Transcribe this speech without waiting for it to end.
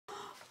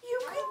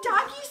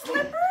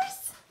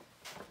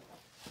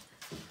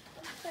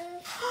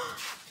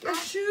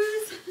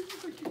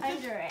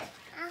measure it.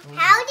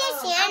 How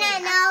does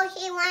Santa know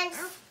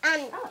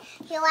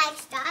he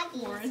likes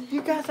doggies?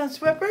 You got some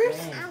slippers?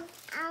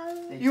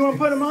 You want to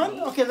put them on?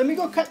 Okay, let me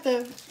go cut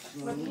the...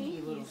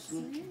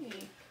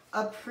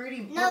 A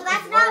pretty book. No,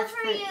 that's not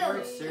for you.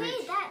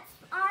 Hey, that's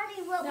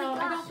already what we got.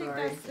 I don't think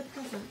that's the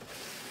present.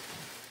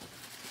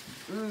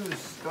 Ooh,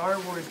 Star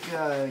Wars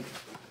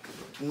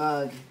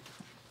mug.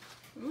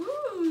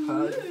 Ooh.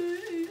 Hug.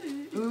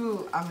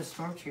 Ooh, I'm a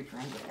stormtrooper.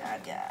 I'm the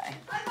bad guy.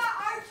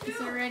 Is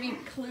there any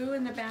clue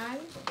in the bag?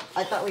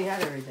 I thought we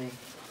had everything.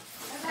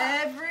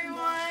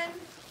 Everyone,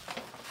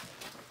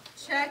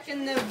 check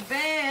in the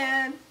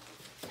van.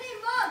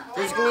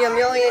 There's gonna be $1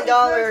 million.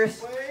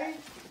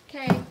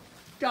 Okay.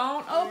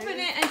 Don't open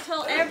it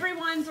until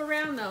everyone's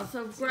around, though.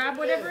 So grab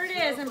whatever it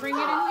is and bring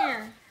it in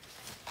here.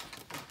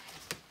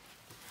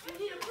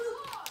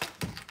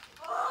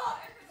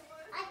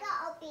 I got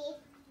Opie.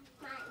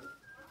 Mine.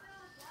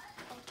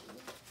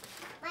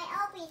 My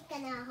Opie's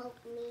gonna help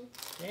me.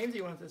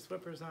 Jamesy wants the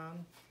slippers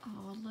on.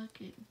 Oh,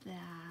 look at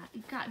that.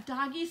 You got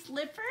doggy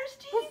slippers,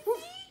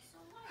 Jamesy?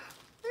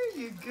 There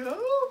you go.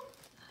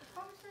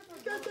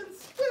 You got some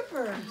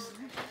slippers.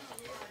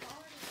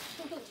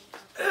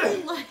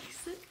 He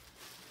likes it.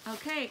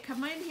 Okay,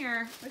 come in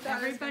here.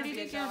 thought it was gonna Everybody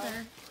be a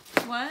together.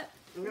 What?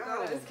 We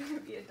thought it was going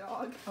to be a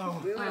dog.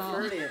 Oh. We would have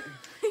heard it.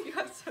 You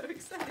got so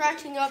excited.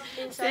 Scratching up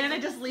inside. Santa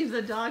just leaves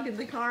a dog in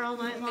the car all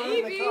night long.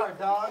 In the car,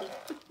 dog.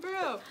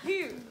 Bro,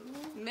 he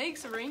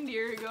makes a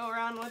reindeer go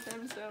around with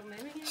him, so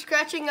maybe he...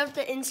 Scratching up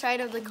the inside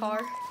of the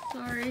car.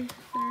 Sorry,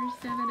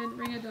 Santa didn't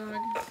bring a dog.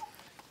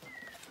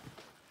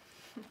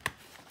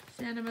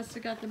 Santa must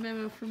have got the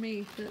memo for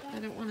me that I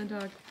don't want a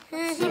dog.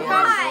 He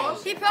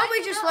probably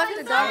just left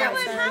the dog I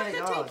would outside. have to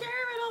take care of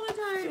it all the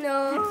time.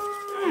 No.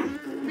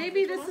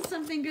 Maybe this is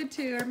something good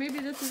too, or maybe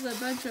this is a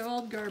bunch of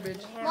old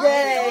garbage.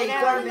 Yay,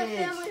 garbage.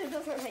 that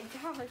doesn't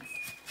like dogs.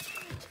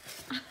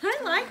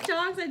 I like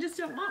dogs, I just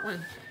don't want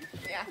one.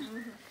 Yeah.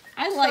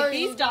 I like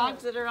these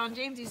dogs that are on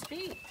Jamesy's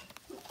feet.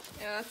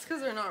 Yeah, that's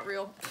because they're not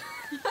real.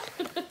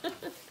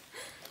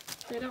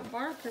 They don't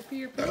bark or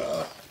pee or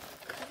poop.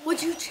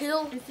 Would you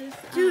chill? Is this,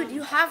 Dude,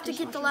 you have to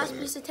get the last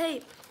piece of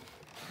tape.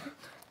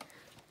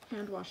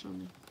 hand wash on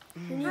me.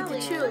 You need to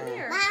chill.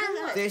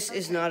 This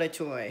is not a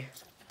toy.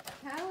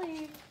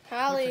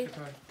 Hallie.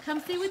 Come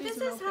see what this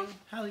is. Huh?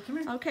 Hallie, come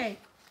here. Okay.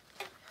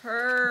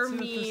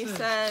 Hermie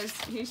says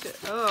he should...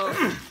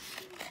 Oh.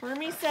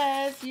 Hermie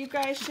says you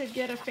guys should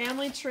get a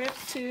family trip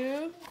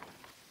to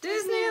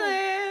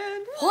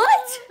Disneyland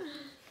What?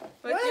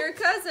 with your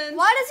cousins.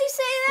 Why does he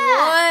say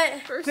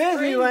that? For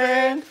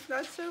Disneyland. spring break.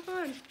 That's so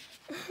fun.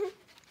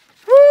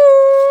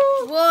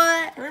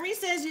 What? Hermie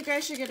says you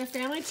guys should get a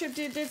family trip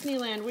to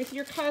Disneyland with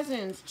your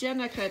cousins,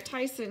 Jenica,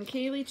 Tyson,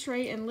 Kaylee,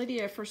 Trey, and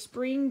Lydia for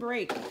spring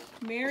break.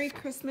 Merry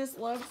Christmas,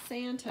 love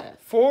Santa.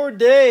 4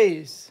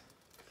 days.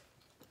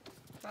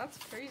 That's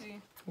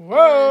crazy.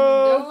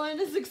 Whoa. No one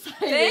is excited.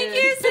 Thank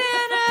you,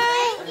 Santa.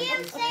 Thank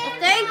you, Santa.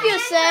 Thank you,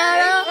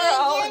 Santa.